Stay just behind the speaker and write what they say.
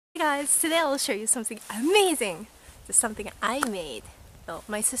guys, today I'll show you something amazing. It's something I made. Well,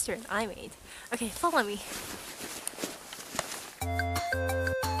 my sister and I made. Okay, follow me.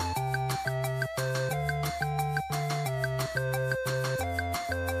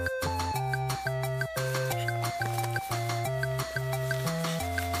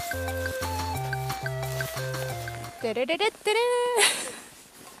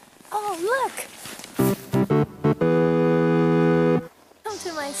 Oh, look!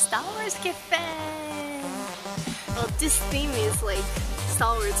 To my Star Wars cafe. Well, this theme is like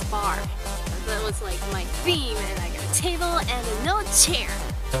Star Wars bar. That was like my theme, and I got a table and a note chair.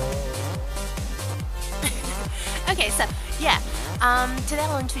 Okay, so yeah, today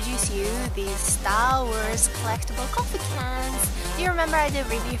I'll introduce you these Star Wars collectible coffee cans. Do you remember I did a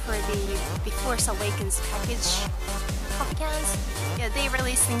review for the Force Awakens package coffee cans? Yeah, they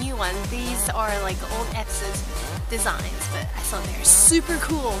released a new one. These are like old episodes designs, but I thought they're super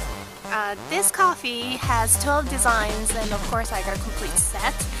cool. This coffee has 12 designs, and of course I got a complete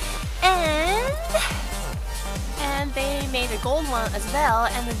set. And they made a gold one as well,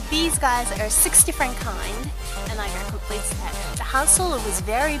 and these guys are 6 different kind, and I got a complete set. The Han Solo was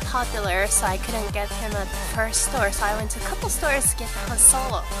very popular, so I couldn't get him at the first store, so I went to a couple stores to get the Han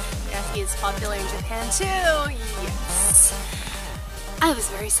Solo. Yeah, he is popular in Japan too, yes. I was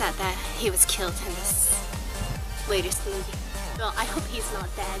very sad that he was killed in this latest movie. Well, I hope he's not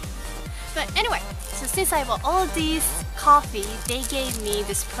dead. But anyway, so since I bought all these coffee, they gave me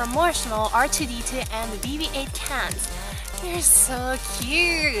this promotional R2-D2 and BB-8 cans. They're so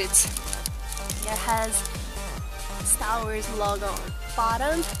cute! It has Star Wars logo on the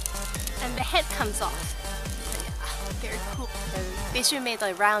bottom, and the head comes off. So yeah, very cool. They should have made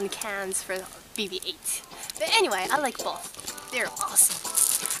like round cans for BB-8. But anyway, I like both. They're awesome.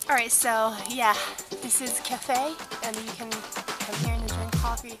 Alright, so yeah, this is a cafe, and you can come here and drink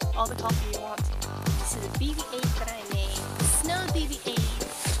coffee, all the coffee you want. This is the BB-8 that I made, the Snow BB-8.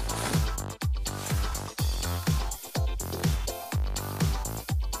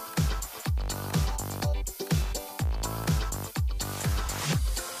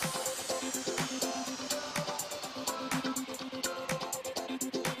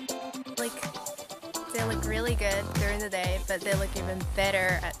 They look really good during the day, but they look even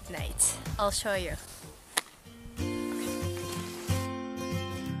better at night. I'll show you.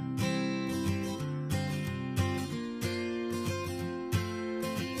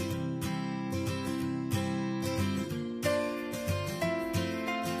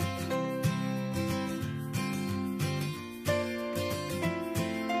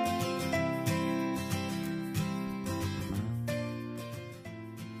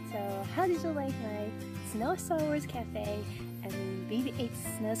 So, how did you like my Snow Star Wars Cafe and BB-8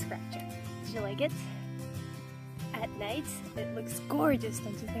 Snow Scratcher? Did you like it? At night, it looks gorgeous,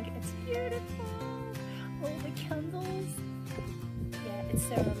 don't you think? It's beautiful! All the candles! Yeah, it's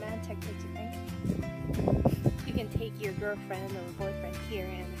so romantic, don't you think? You can take your girlfriend or boyfriend here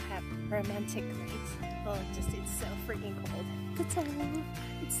and have a romantic night. Oh, just it's so freaking cold.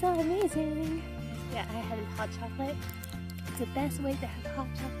 It's so amazing! Yeah, I had hot chocolate. It's the best way to have hot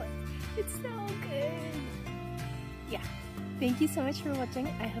chocolate. It's so good. Yeah. Thank you so much for watching.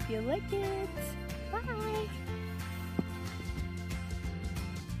 I hope you like it. Bye.